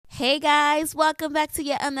Hey guys, welcome back to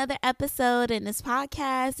yet another episode in this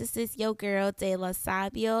podcast. This is your girl De La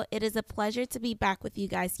Sabio. It is a pleasure to be back with you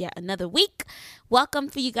guys yet another week. Welcome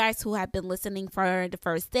for you guys who have been listening for the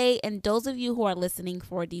first day and those of you who are listening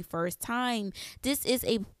for the first time. This is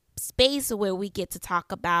a space where we get to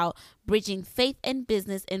talk about bridging faith and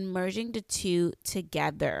business and merging the two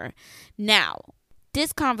together. Now,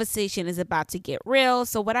 this conversation is about to get real.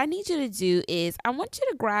 So what I need you to do is I want you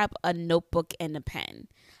to grab a notebook and a pen.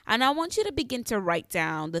 And I want you to begin to write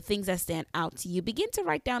down the things that stand out to you. Begin to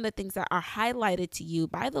write down the things that are highlighted to you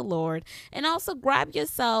by the Lord. And also grab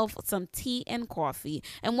yourself some tea and coffee.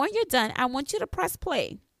 And when you're done, I want you to press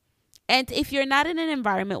play. And if you're not in an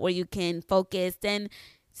environment where you can focus, then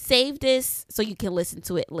save this so you can listen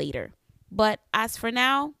to it later. But as for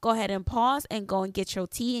now, go ahead and pause and go and get your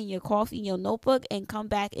tea and your coffee and your notebook and come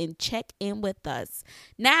back and check in with us.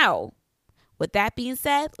 Now, with that being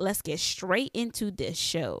said, let's get straight into this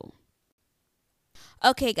show.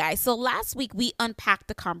 Okay, guys, so last week we unpacked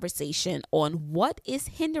the conversation on what is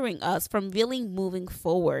hindering us from really moving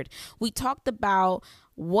forward. We talked about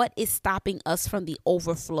what is stopping us from the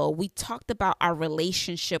overflow. We talked about our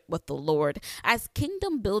relationship with the Lord. As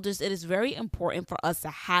kingdom builders, it is very important for us to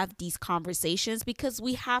have these conversations because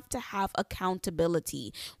we have to have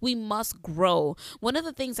accountability. We must grow. One of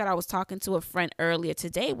the things that I was talking to a friend earlier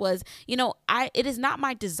today was, it is not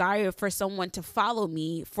my desire for someone to follow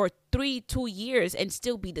me for 2 years and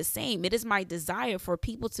still be the same. It is my desire for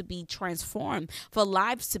people to be transformed, for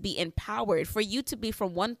lives to be empowered, for you to be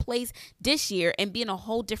from one place this year and be in a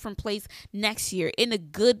whole different place next year in a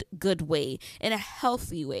good way, in a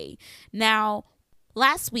healthy way. Now,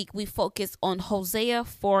 last week we focused on Hosea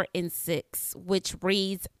 4:6, which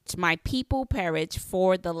reads, "My people perish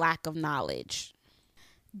for the lack of knowledge."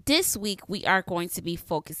 This week, we are going to be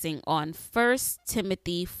focusing on 1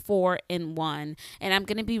 Timothy 4:1, and I'm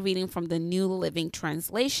going to be reading from the New Living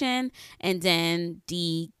Translation and then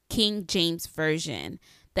the King James Version.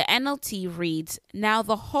 The NLT reads, "Now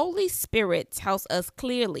the Holy Spirit tells us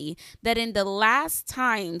clearly that in the last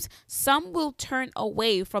times, some will turn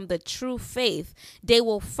away from the true faith. They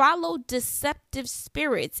will follow deceptive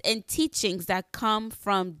spirits and teachings that come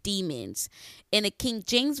from demons." In the King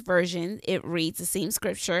James Version, it reads the same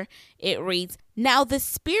scripture. It reads, "Now the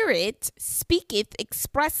Spirit speaketh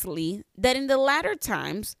expressly that in the latter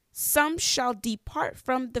times, some shall depart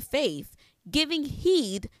from the faith, giving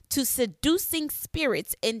heed to seducing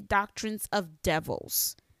spirits and doctrines of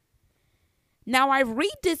devils." Now, I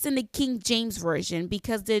read this in the King James Version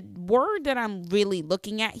because the word that I'm really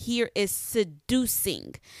looking at here is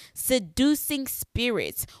seducing. Seducing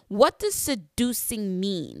spirits. What does seducing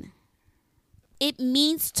mean? It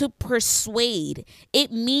means to persuade.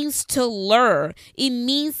 It means to lure. It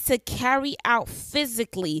means to carry out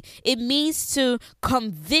physically. It means to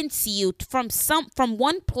convince you from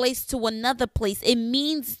one place to another place. It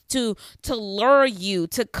means to lure you,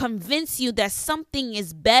 to convince you that something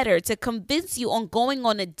is better, to convince you on going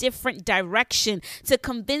on a different direction, to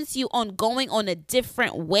convince you on going on a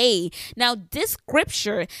different way. Now, this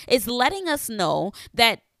scripture is letting us know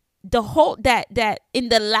that that in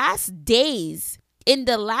the last days, in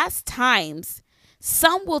the last times,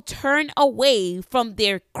 some will turn away from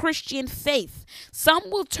their Christian faith. Some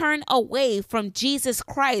will turn away from Jesus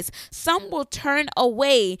Christ. Some will turn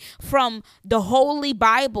away from the Holy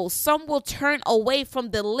Bible. Some will turn away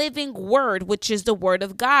from the living word, which is the word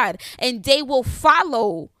of God. And they will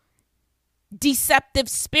follow deceptive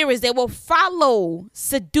spirits. They will follow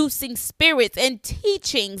seducing spirits and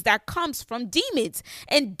teachings that comes from demons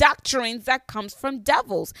and doctrines that comes from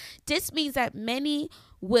devils. This means that many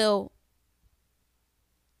will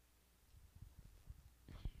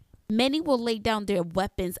lay down their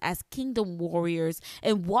weapons as kingdom warriors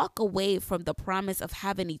and walk away from the promise of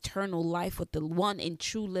having eternal life with the one and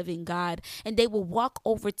true living God. And they will walk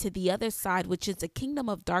over to the other side, which is the kingdom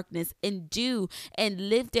of darkness, and do and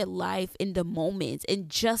live their life in the moment. And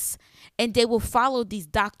they will follow these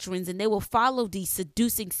doctrines and they will follow these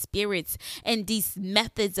seducing spirits and these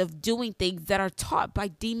methods of doing things that are taught by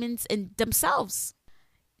demons in themselves.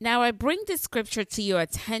 Now, I bring this scripture to your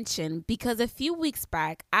attention because a few weeks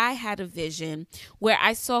back, I had a vision where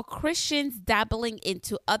I saw Christians dabbling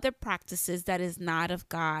into other practices that is not of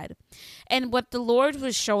God. And what the Lord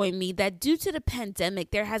was showing me that due to the pandemic,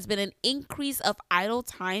 there has been an increase of idle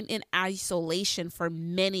time in isolation for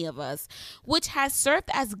many of us, which has served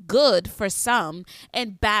as good for some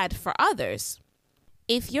and bad for others.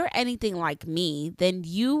 If you're anything like me, then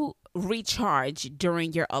you recharge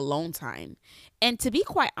during your alone time. And to be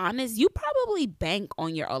quite honest, you probably bank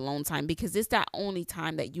on your alone time because it's that only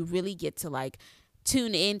time that you really get to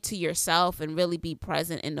tune into yourself and really be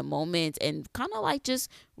present in the moment and kind of like just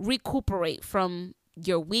recuperate from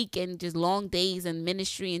your week and just long days and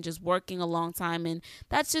ministry and just working a long time. And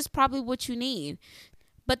that's just probably what you need.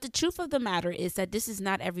 But the truth of the matter is that this is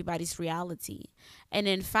not everybody's reality. And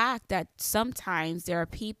in fact, that sometimes there are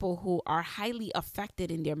people who are highly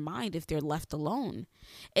affected in their mind if they're left alone.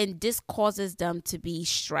 And this causes them to be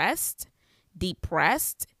stressed,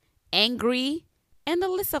 depressed, angry, and a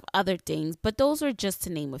list of other things. But those are just to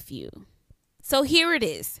name a few. So here it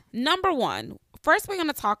is. Number one. First, we're going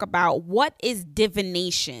to talk about what is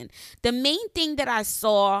divination. The main thing that I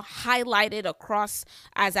saw highlighted across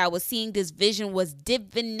as I was seeing this vision was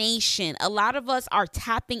divination. A lot of us are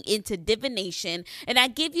tapping into divination, and I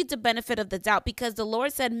give you the benefit of the doubt because the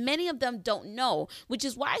Lord said many of them don't know, which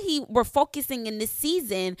is why we're focusing in this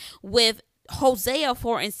season with Hosea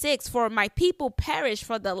 4:6, for my people perish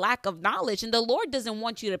for the lack of knowledge. And the Lord doesn't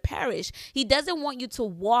want you to perish. He doesn't want you to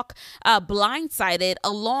walk blindsided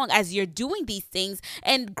along as you're doing these things.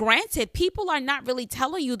 And granted, people are not really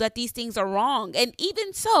telling you that these things are wrong. And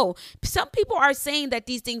even so, some people are saying that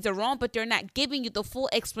these things are wrong, but they're not giving you the full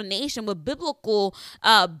explanation with biblical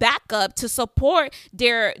backup to support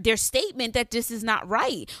their statement that this is not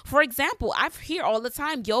right. For example, I hear all the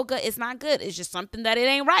time, yoga is not good. It's just something that it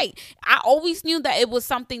ain't right. I always knew that it was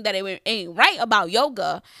something that it ain't right about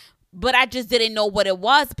yoga, but I just didn't know what it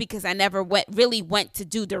was because I never went to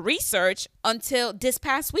do the research until this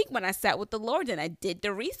past week when I sat with the Lord and I did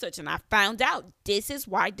the research and I found out this is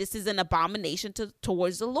why this is an abomination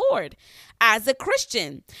towards the Lord as a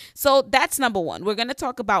Christian. So that's number one. We're going to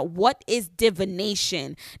talk about what is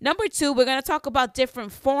divination. Number two, we're going to talk about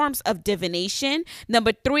different forms of divination.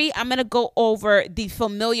 Number three, I'm going to go over the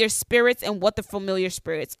familiar spirits and what the familiar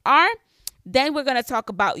spirits are. Then we're going to talk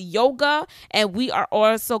about yoga, and we are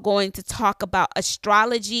also going to talk about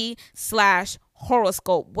astrology /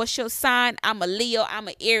 horoscope. What's your sign? I'm a Leo. I'm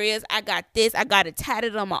an Aries. I got this. I got it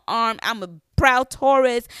tatted on my arm. I'm a proud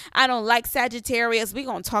Taurus. I don't like Sagittarius. We're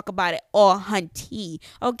going to talk about it all, hunty.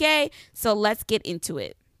 Okay? So let's get into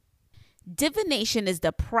it. Divination is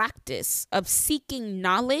the practice of seeking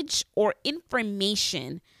knowledge or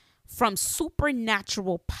information from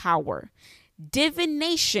supernatural power.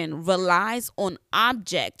 Divination relies on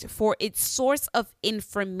object for its source of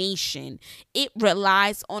information. It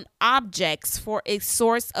relies on objects for its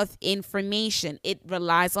source of information. It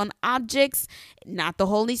relies on objects, not the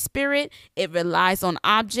Holy Spirit. It relies on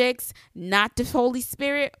objects, not the Holy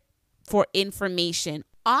Spirit, for information.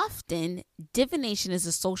 Often, divination is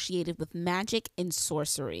associated with magic and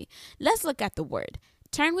sorcery. Let's look at the word.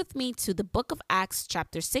 Turn with me to the book of Acts,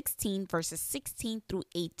 chapter 16, verses 16 through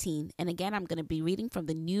 18. And again, I'm going to be reading from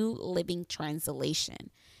the New Living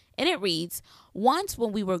Translation. And it reads, once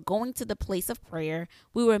when we were going to the place of prayer,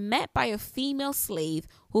 we were met by a female slave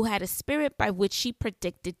who had a spirit by which she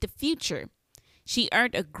predicted the future. She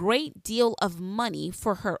earned a great deal of money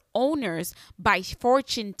for her owners by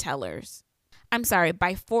fortune telling.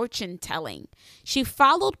 She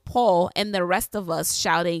followed Paul and the rest of us,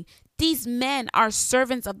 shouting, these men are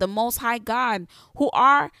servants of the Most High God who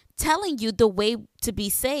are telling you the way to be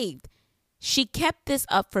saved. She kept this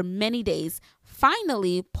up for many days.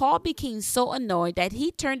 Finally, Paul became so annoyed that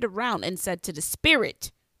he turned around and said to the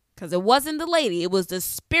spirit, because it wasn't the lady, it was the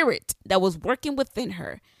spirit that was working within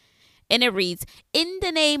her. And it reads, in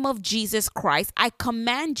the name of Jesus Christ, I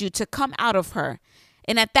command you to come out of her.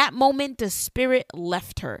 And at that moment, the spirit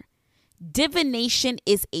left her. Divination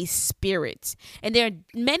is a spirit, and there are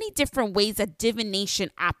many different ways that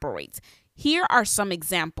divination operates. Here are some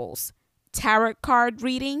examples: tarot card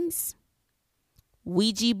readings,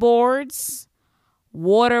 Ouija boards,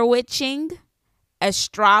 water witching,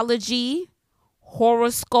 astrology,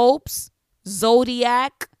 horoscopes,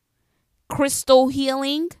 zodiac, crystal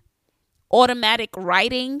healing, automatic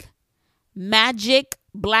writing, magic,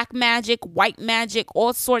 black magic, white magic,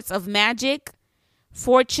 all sorts of magic,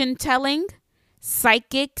 fortune telling,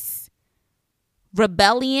 psychics,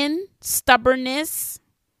 rebellion, stubbornness,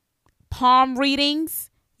 palm readings,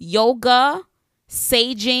 yoga,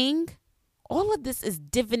 saging. All of this is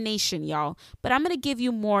divination, y'all. But I'm going to give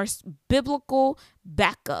you more biblical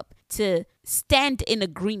backup to stand in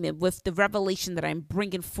agreement with the revelation that I'm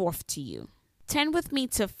bringing forth to you. Turn with me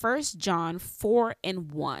to 1 John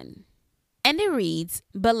 4:1. And it reads,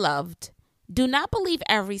 beloved, do not believe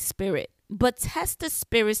every spirit, but test the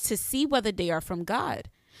spirits to see whether they are from God.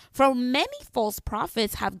 For many false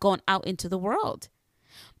prophets have gone out into the world.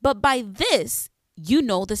 But by this, you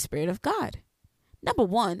know the Spirit of God. Number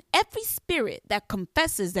one, every spirit that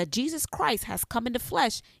confesses that Jesus Christ has come in the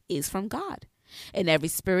flesh is from God. And every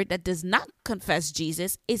spirit that does not confess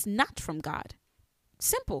Jesus is not from God.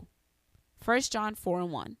 Simple. 1 John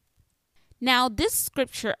 4:1. Now, this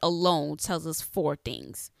scripture alone tells us four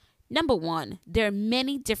things. Number one, there are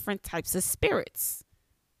many different types of spirits.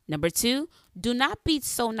 Number two, do not be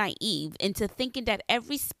so naive into thinking that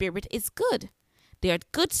every spirit is good. There are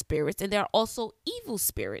good spirits and there are also evil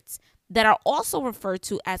spirits that are also referred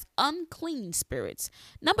to as unclean spirits.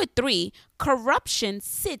 Number three, corruption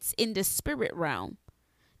sits in the spirit realm.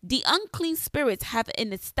 The unclean spirits have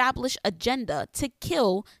an established agenda to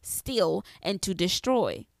kill, steal, and to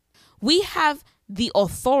destroy. We have the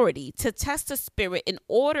authority to test a spirit in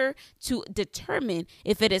order to determine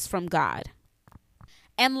if it is from God.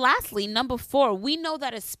 And lastly, number four, we know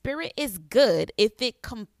that a spirit is good if it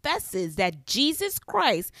confesses that Jesus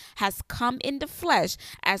Christ has come in the flesh,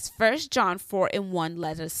 as 1 John 4:1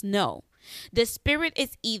 let us know. The spirit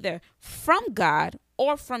is either from God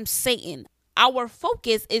or from Satan. Our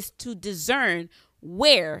focus is to discern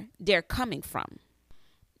where they're coming from.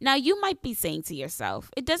 Now, you might be saying to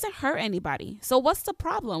yourself, it doesn't hurt anybody. So what's the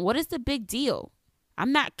problem? What is the big deal?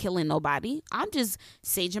 I'm not killing nobody. I'm just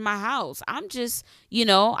saging my house. I'm just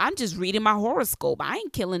reading my horoscope. I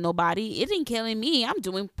ain't killing nobody. It ain't killing me. I'm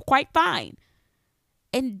doing quite fine.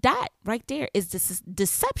 And that right there is this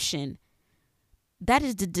deception. That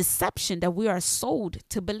is the deception that we are sold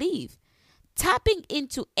to believe. Tapping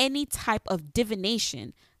into any type of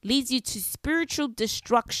divination leads you to spiritual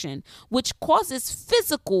destruction, which causes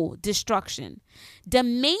physical destruction. The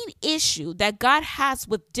main issue that God has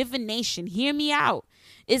with divination, hear me out,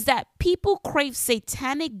 is that people crave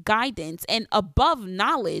satanic guidance and above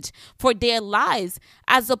knowledge for their lives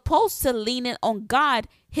as opposed to leaning on God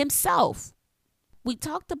himself. We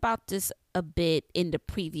talked about this a bit in the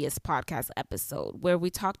previous podcast episode where we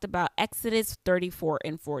talked about Exodus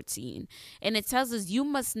 34:14. And it tells us you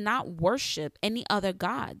must not worship any other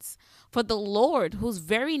gods. For the Lord, whose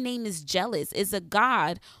very name is jealous, is a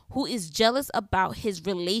God who is jealous about his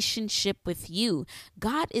relationship with you.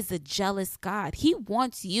 God is a jealous God. He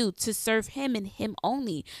wants you to serve him and him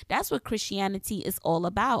only. That's what Christianity is all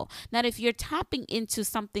about. Now, if you're tapping into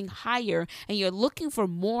something higher and you're looking for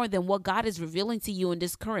more than what God is revealing to you in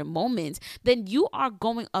this current moment, then you are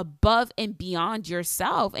going above and beyond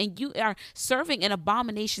yourself and you are serving an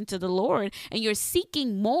abomination to the Lord and you're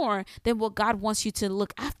seeking more than what God wants you to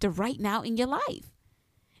look after right now in your life.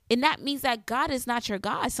 And that means that God is not your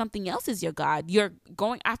God. Something else is your God. You're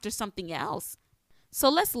going after something else. So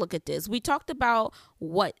let's look at this. We talked about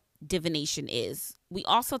what divination is. We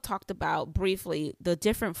also talked about briefly the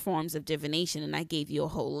different forms of divination, and I gave you a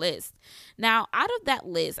whole list. Now, out of that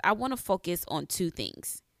list, I want to focus on two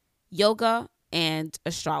things: yoga and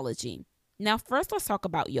astrology. Now, first, let's talk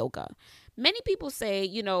about yoga. Many people say,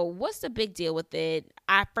 what's the big deal with it?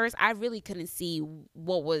 At first, I really couldn't see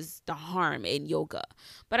what was the harm in yoga.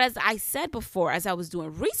 But as I said before, as I was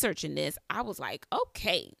doing research in this, I was like,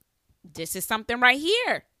 okay, this is something right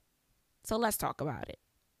here. So let's talk about it.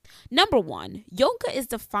 Number one, yoga is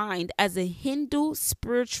defined as a Hindu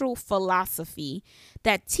spiritual philosophy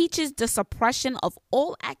that teaches the suppression of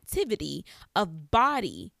all activity of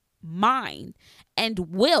body, mind, and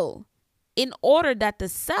will in order that the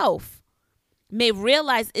self may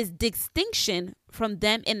realize its distinction from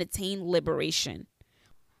them and attain liberation.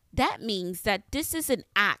 That means that this is an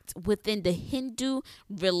act within the Hindu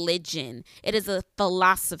religion. It is a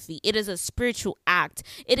philosophy. It is a spiritual act.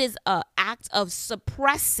 It is an act of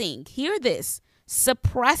suppressing, hear this,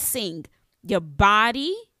 suppressing your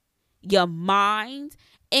body, your mind,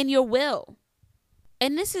 and your will.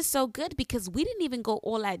 And this is so good because we didn't even go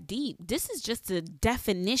all that deep. This is just a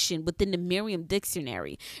definition within the Merriam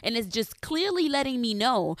Dictionary. And it's just clearly letting me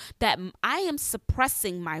know that I am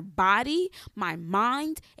suppressing my body, my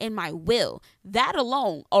mind, and my will. That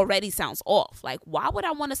alone already sounds off. Like, why would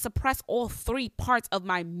I want to suppress all three parts of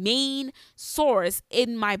my main source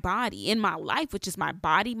in my body, in my life, which is my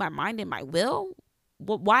body, my mind, and my will?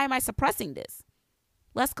 Why am I suppressing this?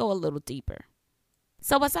 Let's go a little deeper.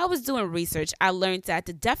 So as I was doing research, I learned that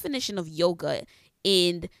the definition of yoga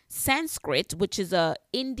in Sanskrit, which is a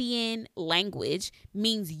Indian language,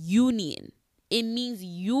 means union. It means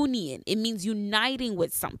union. It means uniting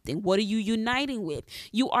with something. What are you uniting with?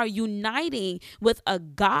 You are uniting with a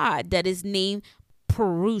god that is named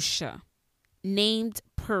Purusha.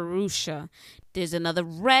 There's another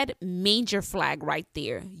red major flag right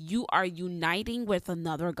there. You are uniting with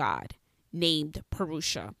another god named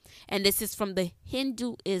Purusha. And this is from the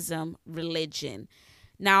Hinduism religion.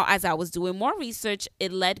 Now, as I was doing more research,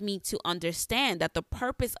 it led me to understand that the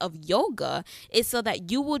purpose of yoga is so that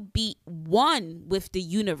you would be one with the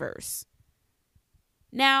universe.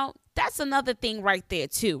 Now, that's another thing right there,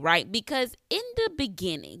 too, right? Because in the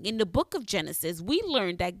beginning, in the book of Genesis, we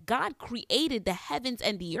learned that God created the heavens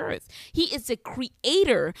and the earth. He is the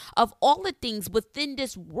creator of all the things within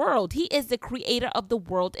this world. He is the creator of the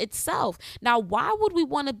world itself. Now, why would we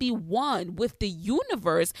want to be one with the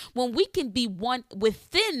universe when we can be one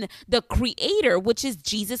within the creator, which is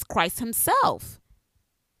Jesus Christ himself?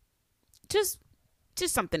 Just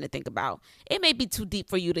something to think about. It may be too deep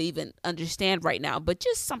for you to even understand right now, but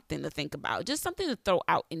just something to think about. Just something to throw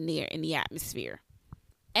out in there in the atmosphere.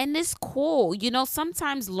 And it's cool.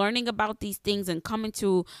 Sometimes learning about these things and coming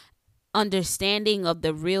to understanding of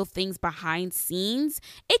the real things behind scenes,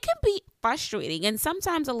 it can be frustrating and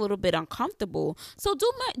sometimes a little bit uncomfortable. So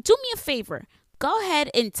do me a favor. Go ahead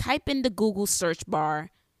and type in the Google search bar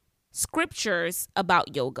scriptures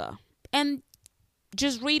about yoga and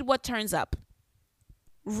just read what turns up.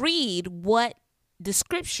 Read what the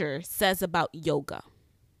scripture says about yoga.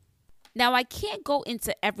 Now, I can't go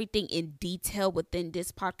into everything in detail within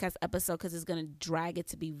this podcast episode because it's going to drag it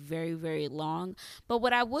to be very, very long. But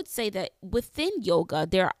what I would say that within yoga,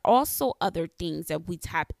 there are also other things that we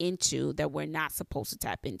tap into that we're not supposed to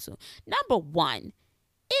tap into. Number one,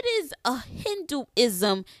 it is a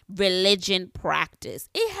Hinduism religion practice.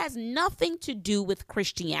 It has nothing to do with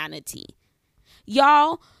Christianity.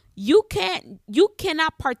 Y'all, you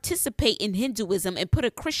cannot participate in Hinduism and put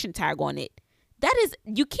a Christian tag on it.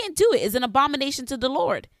 You can't do it. It's an abomination to the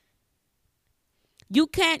Lord. You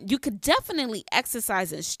could definitely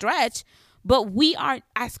exercise and stretch, but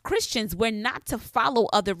as Christians, we're not to follow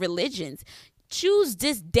other religions. Choose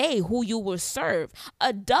this day who you will serve.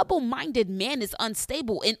 A double-minded man is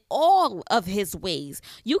unstable in all of his ways.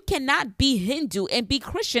 You cannot be Hindu and be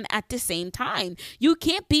Christian at the same time. You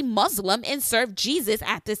can't be Muslim and serve Jesus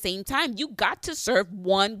at the same time. You got to serve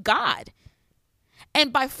one God.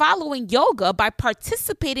 And by following yoga, by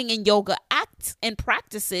participating in yoga acts and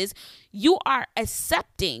practices, you are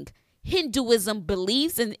accepting Hinduism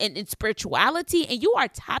beliefs and spirituality, and you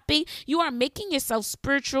are making yourself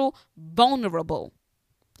spiritual vulnerable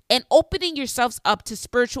and opening yourselves up to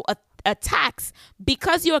spiritual attacks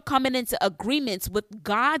because you are coming into agreements with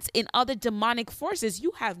gods and other demonic forces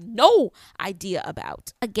you have no idea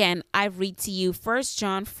about. Again, I read to you 1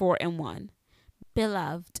 John 4:1.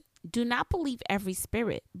 Beloved, do not believe every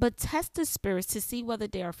spirit, but test the spirits to see whether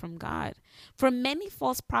they are from God. For many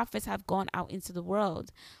false prophets have gone out into the world.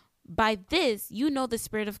 By this, you know the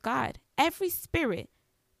Spirit of God. Every spirit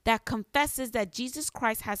that confesses that Jesus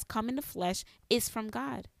Christ has come in the flesh is from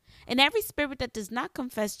God. And every spirit that does not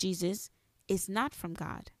confess Jesus is not from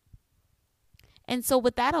God. And so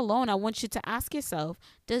with that alone, I want you to ask yourself,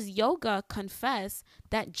 does yoga confess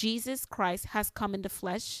that Jesus Christ has come in the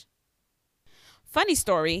flesh? Funny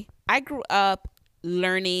story, I grew up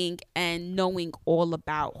learning and knowing all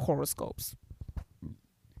about horoscopes.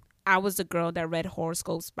 I was the girl that read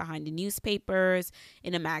horoscopes behind the newspapers,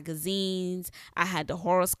 in the magazines. I had the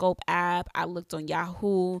horoscope app. I looked on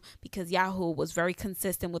Yahoo because Yahoo was very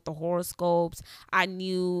consistent with the horoscopes. I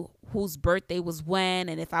knew whose birthday was when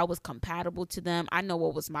and if I was compatible to them. I know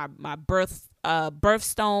what was my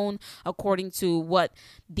birthstone according to what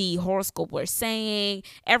the horoscope were saying.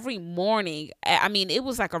 Every morning, it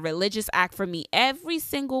was like a religious act for me. Every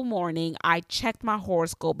single morning, I checked my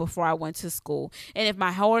horoscope before I went to school. And if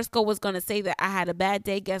my horoscope was going to say that I had a bad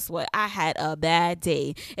day, guess what? I had a bad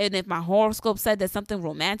day. And if my horoscope said that something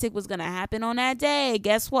romantic was going to happen on that day,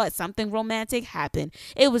 guess what? Something romantic happened.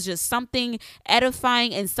 It was just something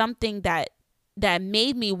edifying and something that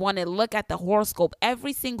made me want to look at the horoscope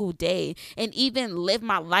every single day and even live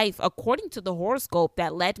my life according to the horoscope.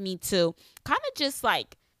 That led me to kind of just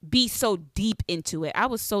like be so deep into it. I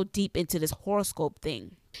was so deep into this horoscope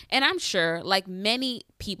thing. And I'm sure like many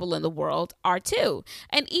people in the world are too.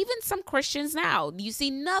 And even some Christians now, you see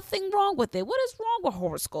nothing wrong with it. What is wrong with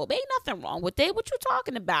horoscope? Ain't nothing wrong with it. What you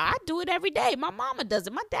talking about? I do it every day. My mama does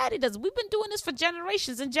it. My daddy does it. We've been doing this for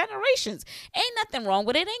generations and generations. Ain't nothing wrong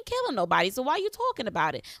with it. Ain't killing nobody. So why are you talking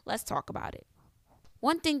about it? Let's talk about it.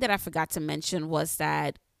 One thing that I forgot to mention was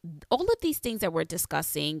that all of these things that we're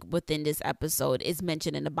discussing within this episode is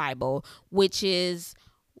mentioned in the Bible, which is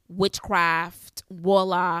witchcraft,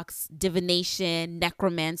 warlocks, divination,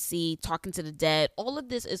 necromancy, talking to the dead. All of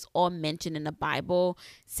this is all mentioned in the Bible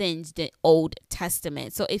since the Old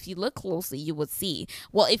Testament. So if you look closely, you will see.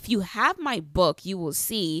 Well, if you have my book, you will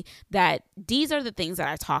see that these are the things that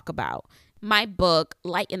I talk about. My book,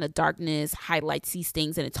 Light in the Darkness, highlights these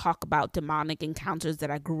things, and it talk about demonic encounters that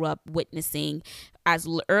I grew up witnessing as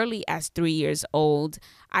early as 3 years old.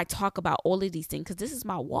 I talk about all of these things because this is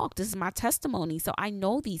my walk. This is my testimony. So I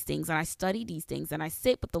know these things and I study these things and I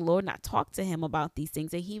sit with the Lord and I talk to him about these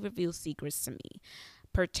things, and he reveals secrets to me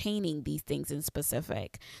pertaining these things in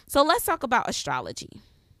specific. So let's talk about astrology.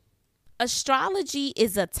 Astrology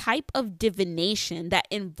is a type of divination that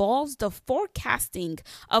involves the forecasting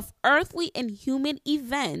of earthly and human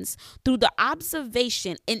events through the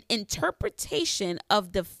observation and interpretation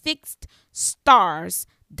of the fixed stars,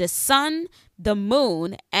 the sun, the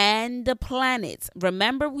moon, and the planets.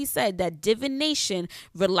 Remember, we said that divination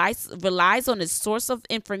relies on a source of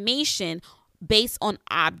information based on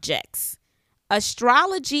objects.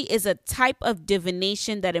 Astrology is a type of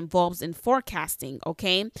divination that involves in forecasting,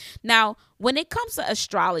 okay? Now, when it comes to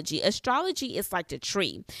astrology is like the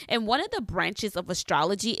tree. And one of the branches of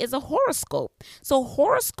astrology is a horoscope. So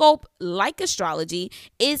horoscope, like astrology,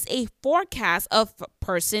 is a forecast of a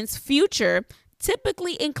person's future,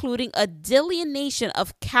 typically including a delineation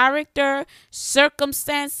of character,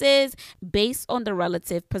 circumstances, based on the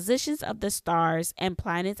relative positions of the stars and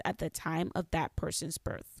planets at the time of that person's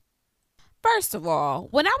birth. First of all,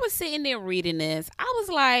 when I was sitting there reading this, I was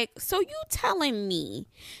like, so you telling me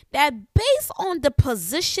that based on the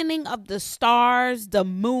positioning of the stars, the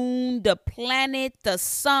moon, the planet, the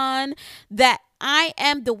sun, that I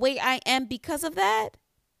am the way I am because of that?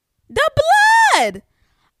 The blood!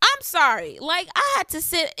 I'm sorry. Like, I had to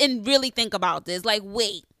sit and really think about this. Like,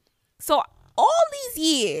 wait. So all these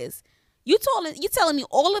years, you telling me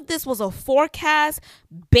all of this was a forecast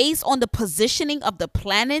based on the positioning of the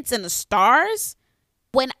planets and the stars?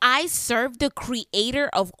 When I serve the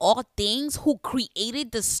creator of all things, who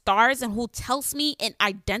created the stars and who tells me and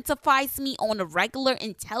identifies me on a regular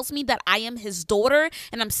and tells me that I am his daughter,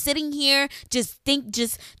 and I'm sitting here just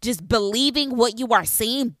believing what you are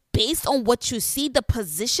saying based on what you see, the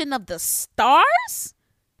position of the stars?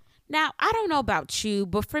 Now, I don't know about you,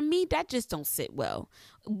 but for me, that just don't sit well.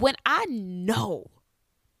 When I know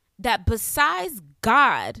that besides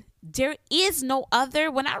God, there is no other,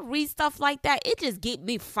 when I read stuff like that, it just get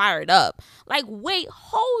me fired up. Like, wait,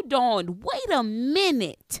 hold on, wait a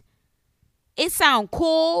minute. It sound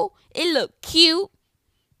cool. It look cute.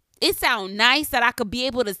 It sound nice that I could be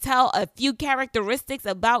able to tell a few characteristics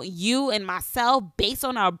about you and myself based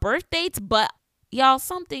on our birth dates. But y'all,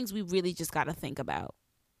 some things we really just got to think about.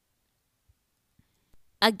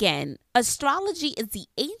 Again, astrology is the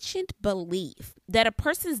ancient belief that a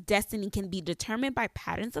person's destiny can be determined by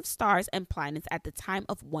patterns of stars and planets at the time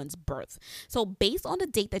of one's birth. So based on the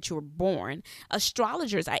date that you were born,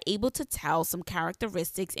 astrologers are able to tell some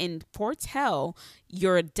characteristics and foretell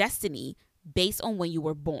your destiny based on when you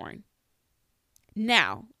were born.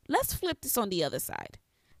 Now, let's flip this on the other side.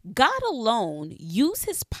 God alone used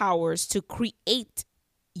his powers to create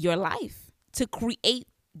your life, to create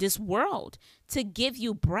this world, to give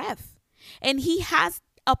you breath. And he has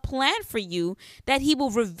a plan for you that he will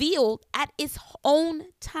reveal at his own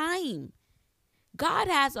time. God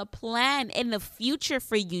has a plan in the future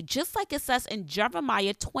for you, just like it says in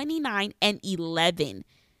Jeremiah 29:11.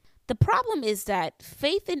 The problem is that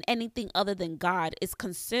faith in anything other than God is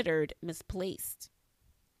considered misplaced.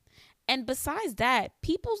 And besides that,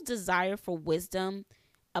 people's desire for wisdom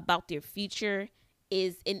about their future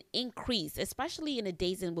is an increase, especially in the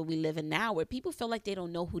days in where we live in now, where people feel like they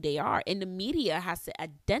don't know who they are. And the media has to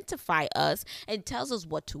identify us and tells us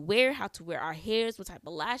what to wear, how to wear our hairs, what type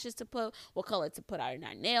of lashes to put, what color to put on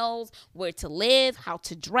our nails, where to live, how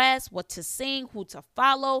to dress, what to sing, who to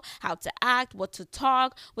follow, how to act, what to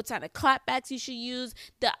talk, what kind of clapbacks you should use.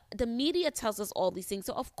 The media tells us all these things.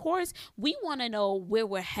 So of course, we want to know where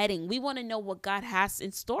we're heading. We want to know what God has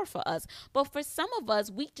in store for us. But for some of us,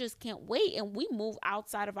 we just can't wait, and we move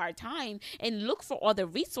outside of our time and look for other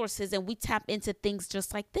resources, and we tap into things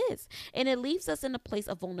just like this, and it leaves us in a place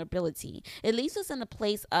of vulnerability. It leaves us in a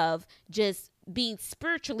place of just being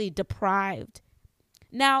spiritually deprived.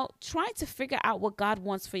 Now, trying to figure out what God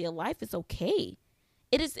wants for your life is okay.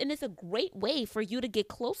 It is, and it's a great way for you to get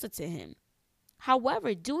closer to him.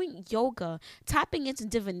 However, doing yoga, tapping into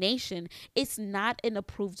divination, is not an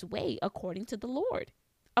approved way according to the Lord,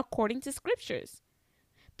 according to scriptures.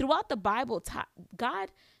 Throughout the Bible,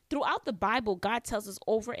 God tells us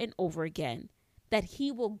over and over again that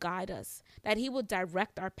he will guide us, that he will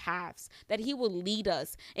direct our paths, that he will lead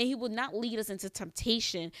us, and he will not lead us into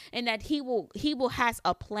temptation, and that he will has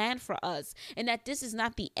a plan for us, and that this is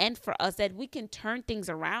not the end for us, that we can turn things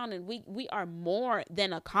around, and we are more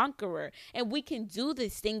than a conqueror, and we can do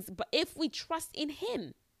these things, but if we trust in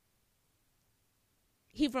him.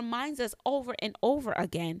 He reminds us over and over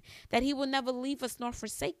again that he will never leave us nor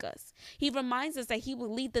forsake us. He reminds us that he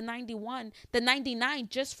will leave the 99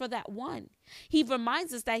 just for that one. He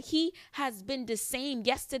reminds us that he has been the same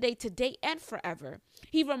yesterday, today, and forever.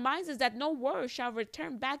 He reminds us that no word shall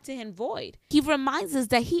return back to him void. He reminds us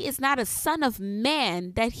that he is not a son of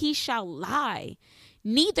man that he shall lie.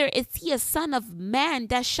 Neither is he a son of man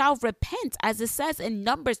that shall repent, as it says in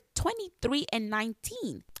Numbers 23 and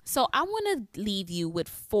 19. So I want to leave you with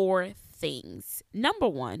 4 things. Number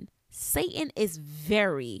 1, Satan is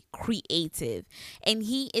very creative and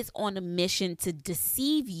he is on a mission to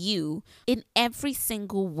deceive you in every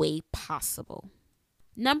single way possible.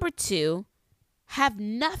 Number 2, have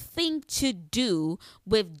nothing to do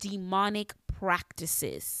with demonic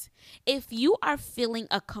practices. If you are feeling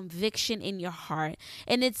a conviction in your heart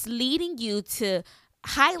and it's leading you to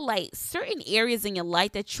highlight certain areas in your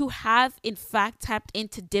life that you have in fact tapped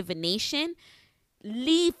into divination,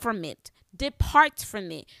 leave from it, depart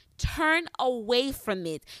from it, turn away from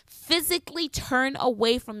it, physically turn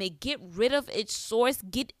away from it, get rid of its source,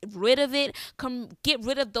 get rid of it, get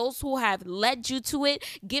rid of those who have led you to it,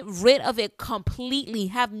 get rid of it completely,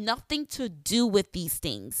 have nothing to do with these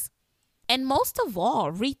things. And most of all,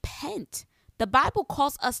 repent. The Bible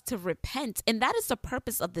calls us to repent, and that is the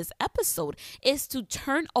purpose of this episode, is to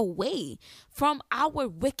turn away from our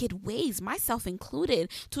wicked ways, myself included,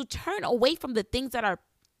 to turn away from the things that are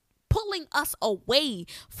pulling us away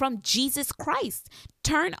from Jesus Christ.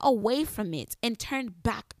 Turn away from it and turn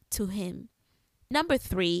back to him. Number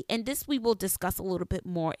 3, and this we will discuss a little bit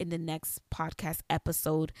more in the next podcast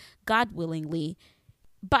episode, God willingly.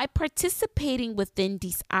 By participating within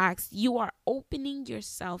these acts, you are opening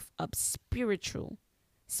yourself up spiritually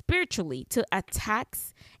to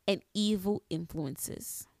attacks and evil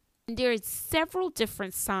influences. And there are several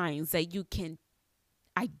different signs that you can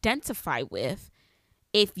identify with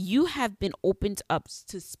if you have been opened up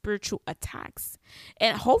to spiritual attacks.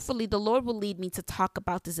 And hopefully the Lord will lead me to talk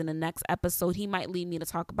about this in the next episode. He might lead me to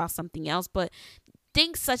talk about something else, but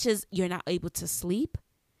things such as you're not able to sleep,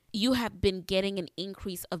 you have been getting an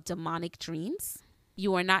increase of demonic dreams.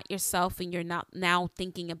 You are not yourself and you're not now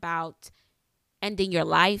thinking about ending your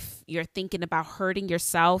life. You're thinking about hurting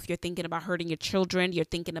yourself. You're thinking about hurting your children. You're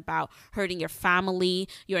thinking about hurting your family.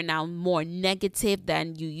 You're now more negative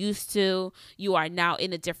than you used to. You are now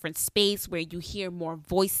in a different space where you hear more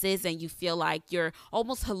voices and you feel like you're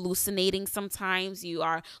almost hallucinating sometimes. You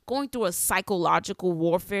are going through a psychological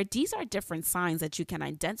warfare. These are different signs that you can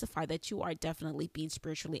identify that you are definitely being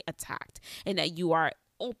spiritually attacked and that you are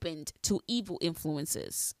opened to evil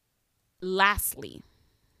influences. Lastly,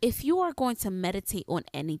 if you are going to meditate on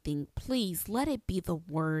anything, please let it be the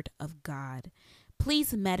word of God.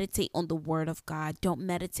 Please meditate on the word of God. Don't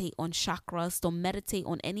meditate on chakras. Don't meditate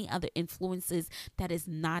on any other influences that is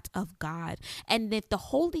not of God. And if the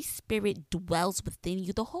Holy Spirit dwells within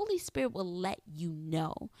you, the Holy Spirit will let you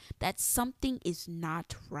know that something is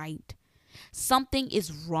not right. Something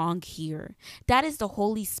is wrong here. That is the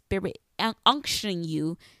Holy Spirit unctioning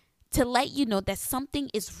you to let you know that something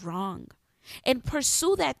is wrong. And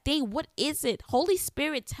pursue that thing. What is it? Holy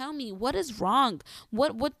Spirit, tell me what is wrong.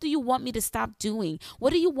 What do you want me to stop doing?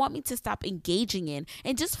 What do you want me to stop engaging in?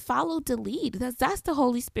 And just follow the lead. That's the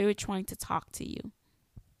Holy Spirit trying to talk to you.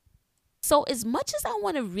 So as much as I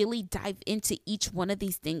want to really dive into each one of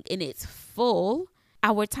these things in its full,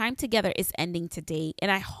 our time together is ending today, and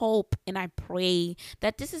I hope and I pray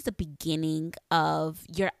that this is the beginning of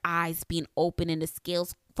your eyes being open and the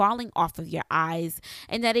scales falling off of your eyes,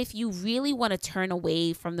 and that if you really want to turn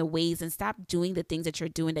away from the ways and stop doing the things that you're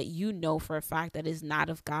doing that you know for a fact that is not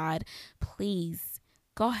of God, please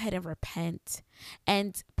go ahead and repent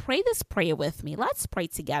and pray this prayer with me. Let's pray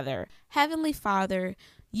together. Heavenly Father,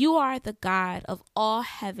 you are the God of all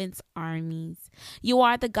heaven's armies. You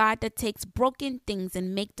are the God that takes broken things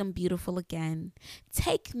and make them beautiful again.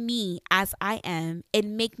 Take me as I am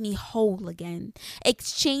and make me whole again.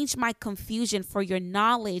 Exchange my confusion for your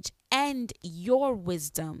knowledge and your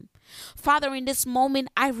wisdom. Father, in this moment,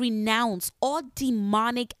 I renounce all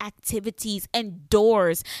demonic activities and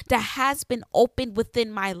doors that has been opened within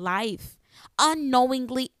my life,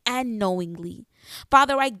 unknowingly and knowingly.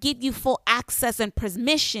 Father, I give you full access and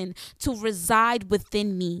permission to reside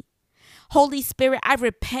within me. Holy Spirit, I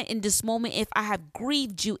repent in this moment if I have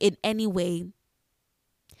grieved you in any way.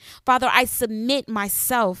 Father, I submit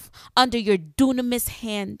myself under your dunamis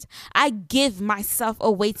hand. I give myself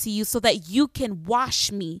away to you so that you can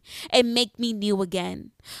wash me and make me new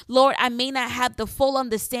again. Lord, I may not have the full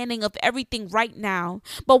understanding of everything right now,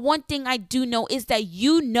 but one thing I do know is that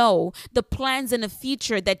you know the plans in the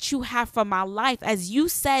future that you have for my life, as you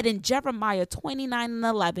said in Jeremiah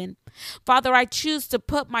 29:11. Father, I choose to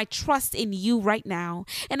put my trust in you right now,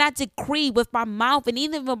 and I decree with my mouth and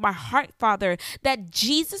even with my heart, Father, that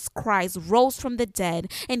Jesus Christ rose from the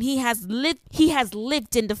dead and he has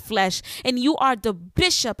lived in the flesh, and you are the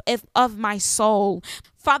bishop of my soul.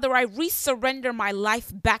 Father, I resurrender my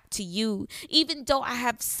life back to you. Even though I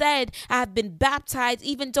have said I have been baptized,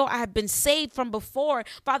 even though I have been saved from before,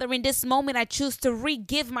 Father, in this moment, I choose to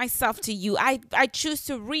re-give myself to you. I choose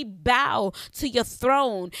to re-bow to your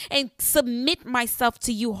throne and submit myself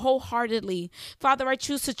to you wholeheartedly. Father, I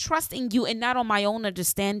choose to trust in you and not on my own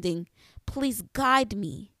understanding. Please guide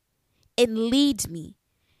me and lead me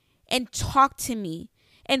and talk to me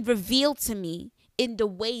and reveal to me in the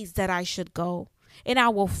ways that I should go, and I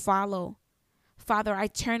will follow. Father, I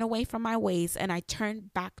turn away from my ways and I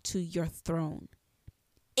turn back to your throne.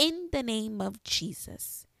 In the name of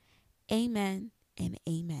Jesus, amen and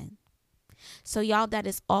amen. So y'all, that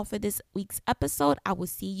is all for this week's episode. I will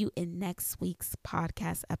see you in next week's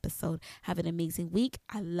podcast episode. Have an amazing week.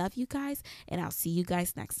 I love you guys, and I'll see you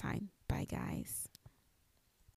guys next time. Bye, guys.